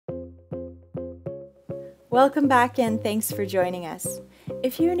Welcome back and thanks for joining us.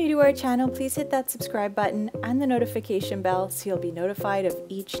 If you're new to our channel, please hit that subscribe button and the notification bell so you'll be notified of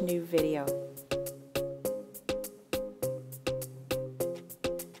each new video.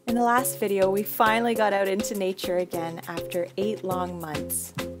 In the last video, we finally got out into nature again after 8 long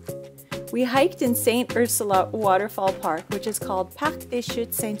months. We hiked in St. Ursula Waterfall Park, which is called Parc des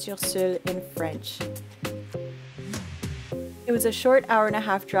Chutes Sainte-Ursule in French. It was a short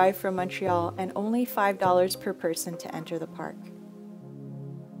hour-and-a-half drive from Montreal and only $5 per person to enter the park.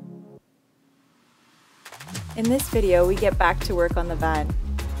 In this video, we get back to work on the van,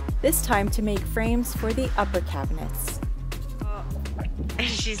 this time to make frames for the upper cabinets.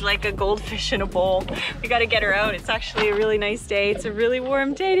 She's like a goldfish in a bowl. We gotta get her out. It's actually a really nice day. It's a really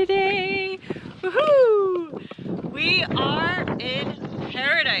warm day today. Woohoo! We are in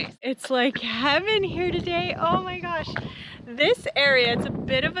paradise. It's like heaven here today. Oh my gosh. This area, it's a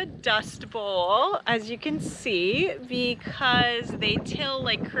bit of a dust bowl, as you can see, because they till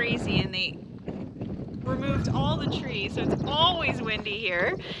like crazy and they removed all the trees, so it's always windy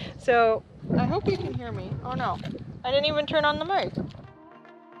here. So I hope you can hear me. Oh no, I didn't even turn on the mic.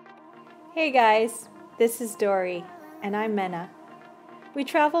 Hey guys, this is Dory, and I'm Mena. We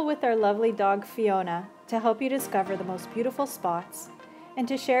travel with our lovely dog Fiona to help you discover the most beautiful spots and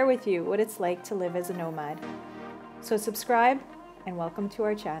to share with you what it's like to live as a nomad. So subscribe and welcome to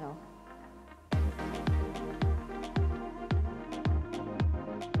our channel.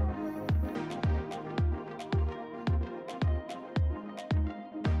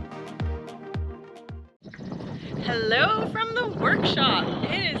 Hello from the workshop.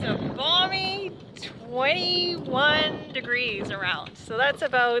 It is a balmy 21 degrees around. So that's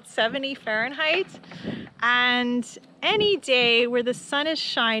about 70 Fahrenheit. And any day where the sun is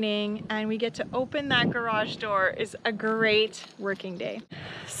shining and we get to open that garage door is a great working day.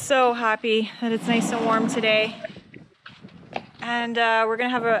 So happy that it's nice and warm today. And we're gonna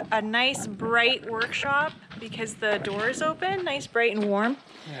have a nice bright workshop because the door is open, nice bright and warm.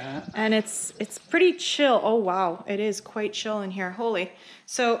 Yeah. And it's pretty chill. Oh wow, it is quite chill in here, holy.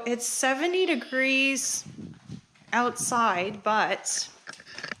 So it's 70 degrees outside, but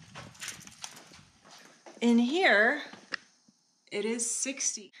in here it is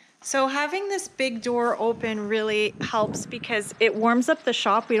 60. So having this big door open really helps because it warms up the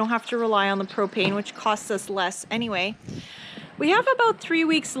shop. We don't have to rely on the propane, which costs us less anyway. We have about 3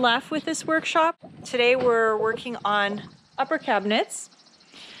 weeks left with this workshop. Today we're working on upper cabinets.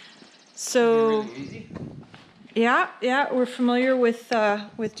 So yeah, we're familiar with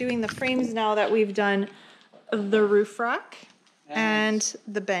doing the frames now that we've done the roof rack and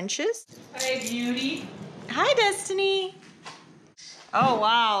the benches. Hi, beauty. Hi, Destiny. Oh,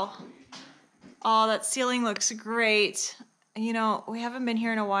 wow. Oh, that ceiling looks great. You know, we haven't been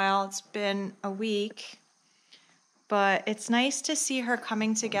here in a while. It's been a week. But it's nice to see her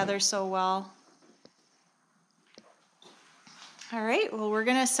coming together so well. All right, well, we're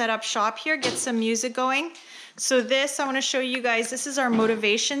gonna set up shop here, get some music going. So this, I wanna show you guys, this is our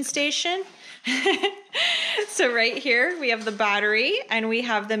motivation station. So right here, we have the battery and we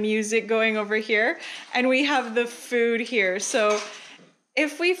have the music going over here and we have the food here. So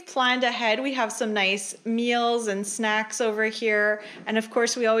if we've planned ahead, we have some nice meals and snacks over here. And of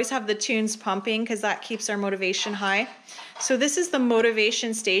course, we always have the tunes pumping because that keeps our motivation high. So this is the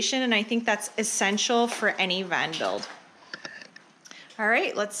motivation station, and I think that's essential for any van build. All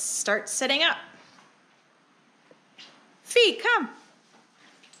right, let's start setting up. Fee, come.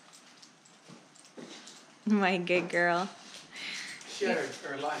 My good girl. She had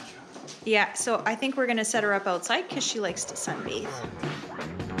her lunch, huh? Yeah, so I think we're gonna set her up outside because she likes to sunbathe.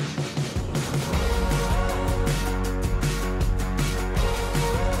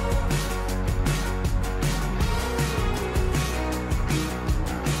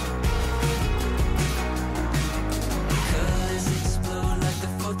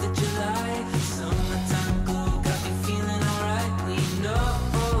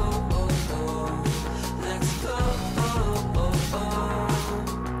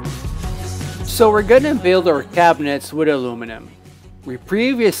 So we're gonna build our cabinets with aluminum. We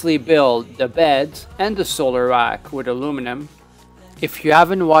previously built the beds and the solar rack with aluminum. If you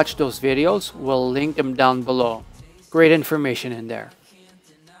haven't watched those videos, we'll link them down below. Great information in there.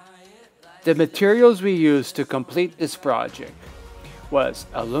 The materials we used to complete this project was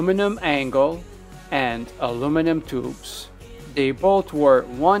aluminum angle and aluminum tubes. They both were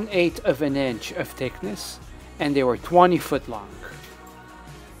 1/8 of an inch of thickness and they were 20 foot long.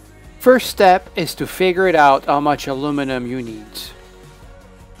 First step is to figure it out how much aluminum you need.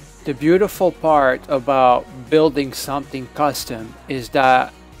 The beautiful part about building something custom is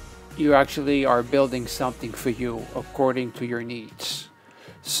that you actually are building something for you according to your needs.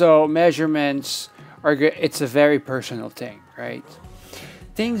 So measurements are good. It's a very personal thing, right?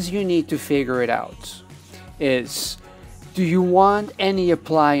 Things you need to figure it out is, do you want any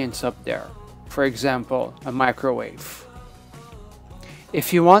appliance up there? For example, a microwave.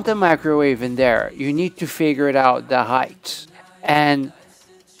 If you want a microwave in there, you need to figure it out, the height and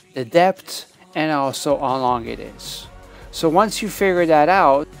the depth, and also how long it is. So once you figure that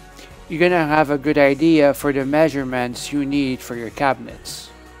out, you're gonna have a good idea for the measurements you need for your cabinets.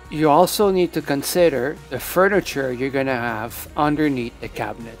 You also need to consider the furniture you're gonna have underneath the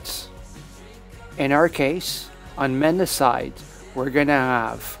cabinets. In our case, on Mena's side, we're gonna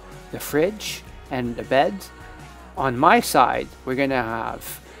have the fridge and the bed. On my side, we're gonna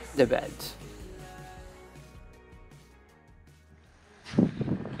have the bed.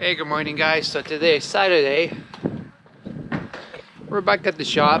 Hey, good morning guys. So today is Saturday. We're back at the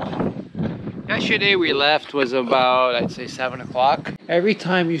shop. Yesterday we left was about, I'd say 7 o'clock. Every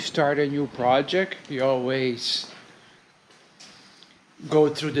time you start a new project, you always go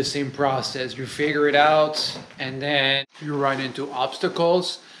through the same process. You figure it out and then you run into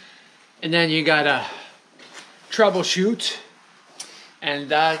obstacles and then you gotta troubleshoot. And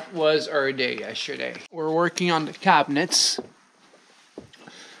that was our day yesterday. We're working on the cabinets.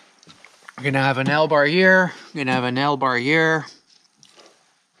 We're gonna have an L bar here, we're gonna have an L bar here.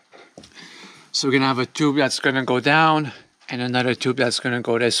 So we're gonna have a tube that's gonna go down and another tube that's gonna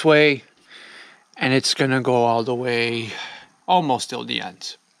go this way. And it's gonna go all the way almost till the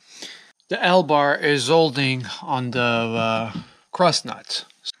end. The L bar is holding on the cross nut.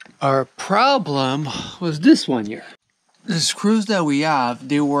 Our problem was this one here. The screws that we have,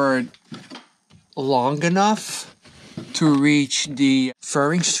 they were long enough to reach the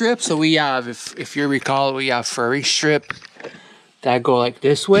furring strip. So we have, if you recall, we have furring strip that go like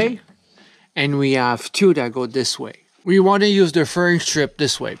this way, and we have two that go this way. We want to use the furring strip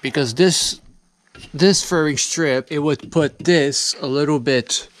this way because this furring strip, it would put this a little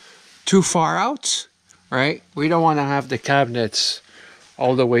bit too far out, right? We don't want to have the cabinets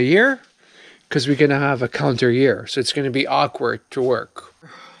all the way here because we're gonna have a counter here, so it's gonna be awkward to work.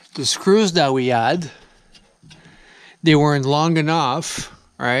 The screws that we had, they weren't long enough,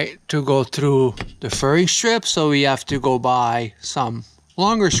 right, to go through the furring strip, so we have to go buy some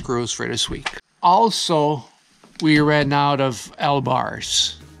longer screws for this week. Also, we ran out of L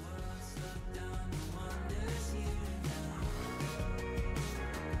bars.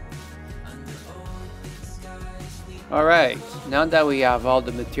 Alright, now that we have all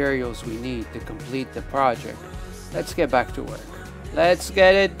the materials we need to complete the project, let's get back to work. Let's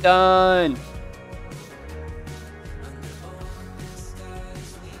get it done!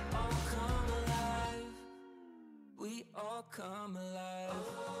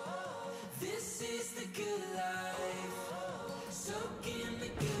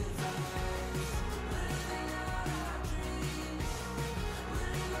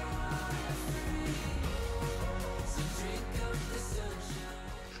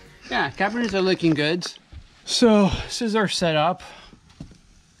 Yeah, cabinets are looking good. So this is our setup.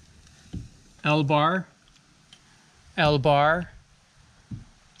 L bar,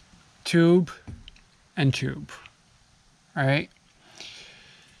 tube, and tube. All right.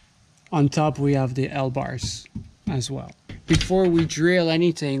 On top we have the L bars as well. Before we drill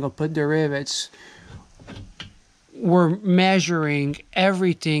anything or put the rivets, we're measuring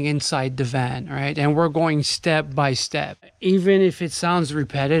everything inside the van, right? And we're going step by step. Even if it sounds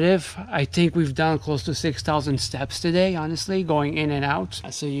repetitive, I think we've done close to 6,000 steps today, honestly, going in and out.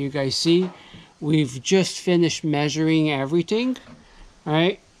 So you guys see, we've just finished measuring everything,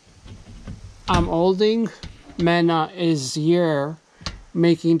 right? I'm holding, Mena is here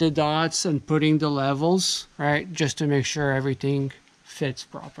making the dots and putting the levels, right? Just to make sure everything fits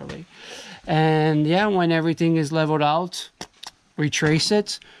properly. And yeah, when everything is leveled out, we trace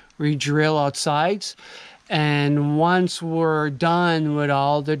it, we drill outside, and once we're done with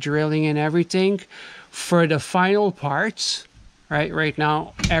all the drilling and everything, for the final parts, right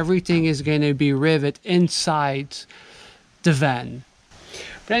now everything is going to be rivet inside the van.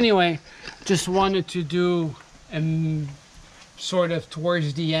 But anyway, just wanted to do a sort of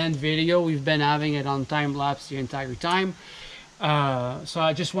towards the end video. We've been having it on time lapse the entire time. So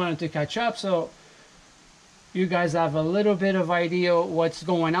I just wanted to catch up so you guys have a little bit of idea what's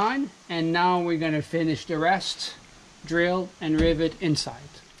going on, and now we're going to finish the rest, drill and rivet inside.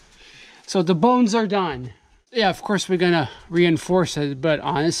 So the bones are done. Yeah, of course we're going to reinforce it, but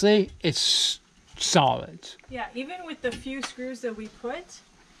honestly it's solid. Yeah, even with the few screws that we put,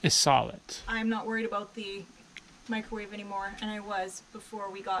 It's solid. I'm not worried about the microwave anymore, and I was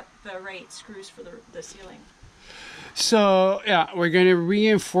before we got the right screws for the ceiling. So yeah, we're gonna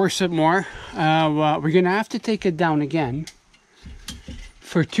reinforce it more. We're gonna have to take it down again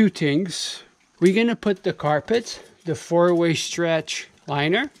for two things. We're gonna put the carpet, the 4-way stretch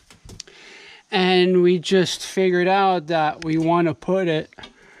liner, and we just figured out that we want to put it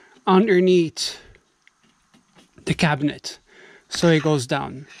underneath the cabinet so it goes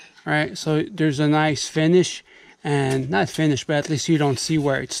down. Right, so there's a nice finish, and not finish, but at least you don't see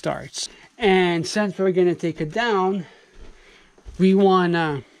where it starts. And since we're gonna take it down, we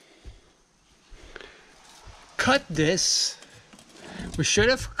wanna cut this. We should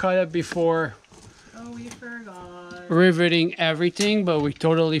have cut it before We forgot. riveting everything, but we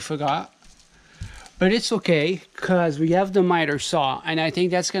totally forgot. But it's okay, because we have the miter saw, and I think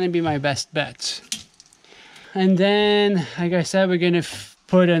that's gonna be my best bet. And then, like I said, we're gonna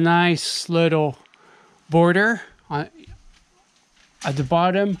put a nice little border on, at the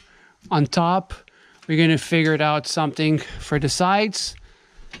bottom. On top, we're gonna figure it out something for the sides.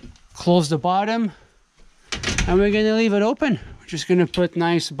 Close the bottom, and we're gonna leave it open. We're just gonna put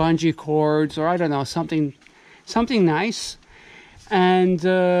nice bungee cords, or I don't know, something nice. And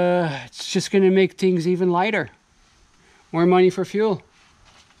it's just gonna make things even lighter. More money for fuel.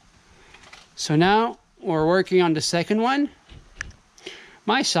 So now we're working on the second one.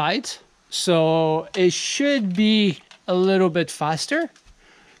 My side, so it should be a little bit faster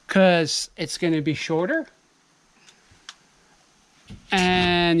because it's going to be shorter,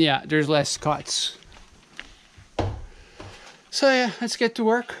 and yeah, there's less cuts. So yeah, let's get to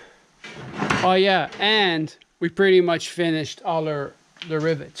work. Oh yeah, and we pretty much finished all the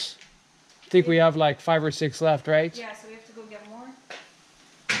rivets. I think we have like 5 or 6 left, right? Yeah, so we have to go get more.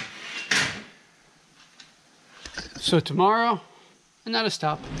 So tomorrow, another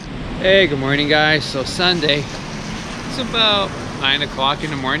stop. Hey, good morning guys. So Sunday, it's about 9 o'clock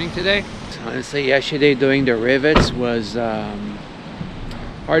in the morning today. Honestly, yesterday doing the rivets was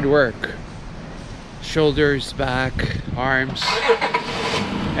hard work. Shoulders, back, arms,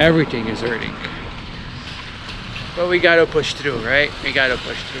 everything is hurting. But we gotta push through, right? We gotta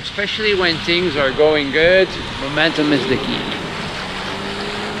push through, especially when things are going good. Momentum is the key.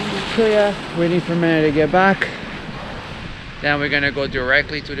 So yeah, waiting for a minute to get back. Then we're gonna go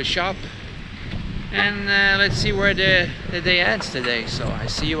directly to the shop, and let's see where the day ends today. So I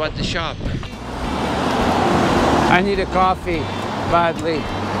see you at the shop. I need a coffee badly.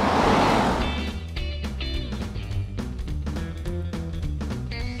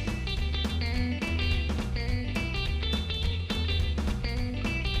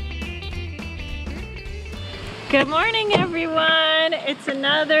 Good morning, everyone. It's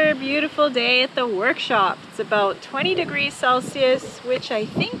another beautiful day at the workshop. It's about 20 degrees Celsius, which I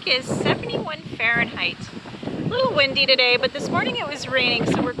think is 71 Fahrenheit. A little windy today, but this morning it was raining,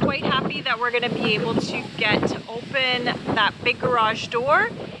 so we're quite happy that we're going to be able to get to open that big garage door,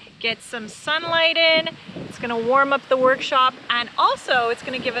 get some sunlight in. It's going to warm up the workshop, and also it's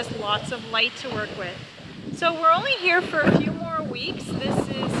going to give us lots of light to work with. So we're only here for a few more weeks. This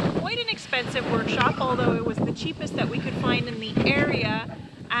is quite an expensive workshop, although it was the cheapest that we could find in the area,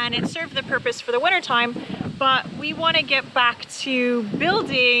 and it served the purpose for the wintertime. But we want to get back to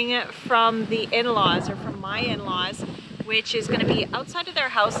building from the in-laws, or from my in-laws, which is going to be outside of their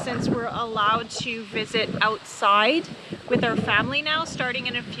house, since we're allowed to visit outside with our family now, starting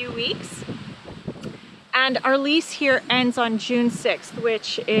in a few weeks. And our lease here ends on June 6th,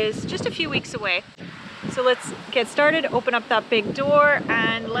 which is just a few weeks away. So let's get started, open up that big door,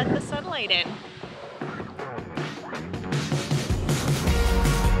 and let the sunlight in.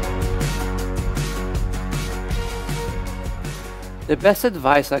 The best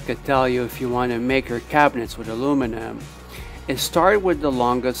advice I could tell you if you want to make your cabinets with aluminum is start with the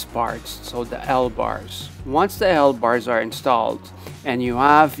longest parts, so the L bars. Once the L bars are installed and you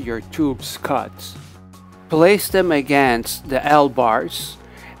have your tubes cut, place them against the L bars.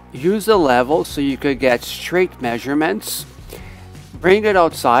 Use a level so you could get straight measurements. Bring it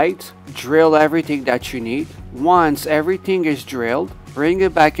outside, drill everything that you need. Once everything is drilled, bring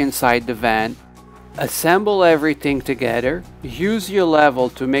it back inside the van. Assemble everything together. Use your level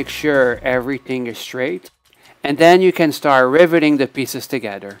to make sure everything is straight. And then you can start riveting the pieces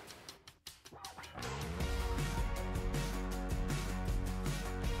together.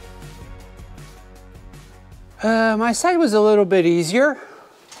 My side was a little bit easier.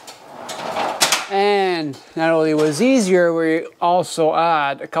 And not only was easier, we also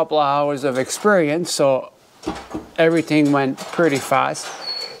had a couple of hours of experience, so everything went pretty fast.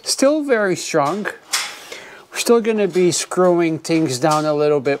 Still very strong. We're still going to be screwing things down a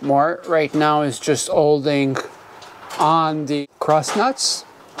little bit more. Right now it's just holding on the cross nuts.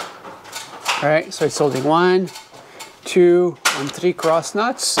 All right, so it's holding 1, 2, and 3 cross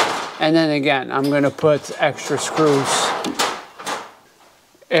nuts. And then again, I'm gonna put extra screws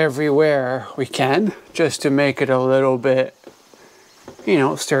everywhere we can, just to make it a little bit, you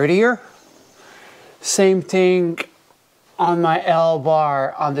know, sturdier. Same thing on my L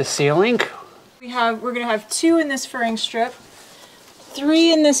bar on the ceiling. We're gonna have 2 in this furring strip,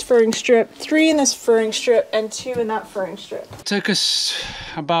 3 in this furring strip, 3 in this furring strip, and 2 in that furring strip. It took us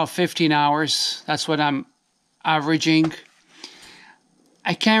about 15 hours. That's what I'm averaging.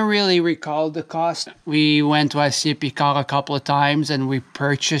 I can't really recall the cost. We went to ICPCAR a couple of times and we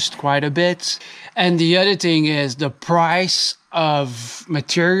purchased quite a bit. And the other thing is the price of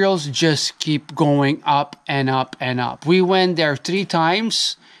materials just keep going up and up and up. We went there 3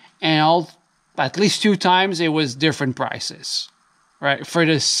 times and at least 2 times it was different prices, right? For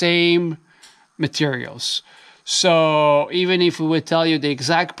the same materials. So even if we would tell you the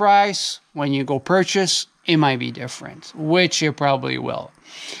exact price, when you go purchase, it might be different, which it probably will.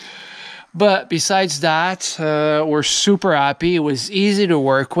 But besides that, we're super happy. It was easy to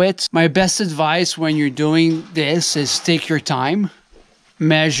work with. My best advice when you're doing this is take your time,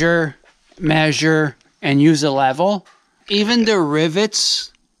 measure, and use a level. Even the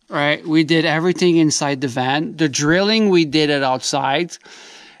rivets, right? We did everything inside the van. The drilling, we did it outside.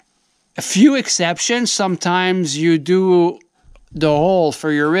 A few exceptions. Sometimes you do the hole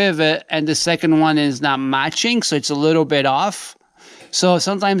for your rivet and the second one is not matching, so it's a little bit off. So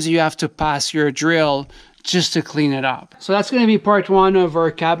sometimes you have to pass your drill just to clean it up. So that's going to be part 1 of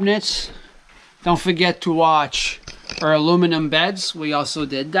our cabinets. Don't forget to watch our aluminum beds. We also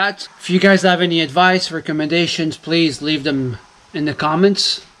did that. If you guys have any advice, recommendations, please leave them in the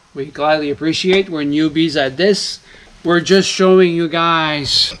comments. We gladly appreciate. We're newbies at this. We're just showing you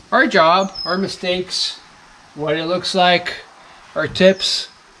guys our job, our mistakes, what it looks like, our tips.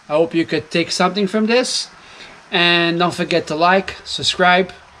 I hope you could take something from this. And don't forget to like,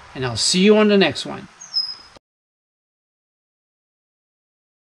 subscribe, and I'll see you on the next one.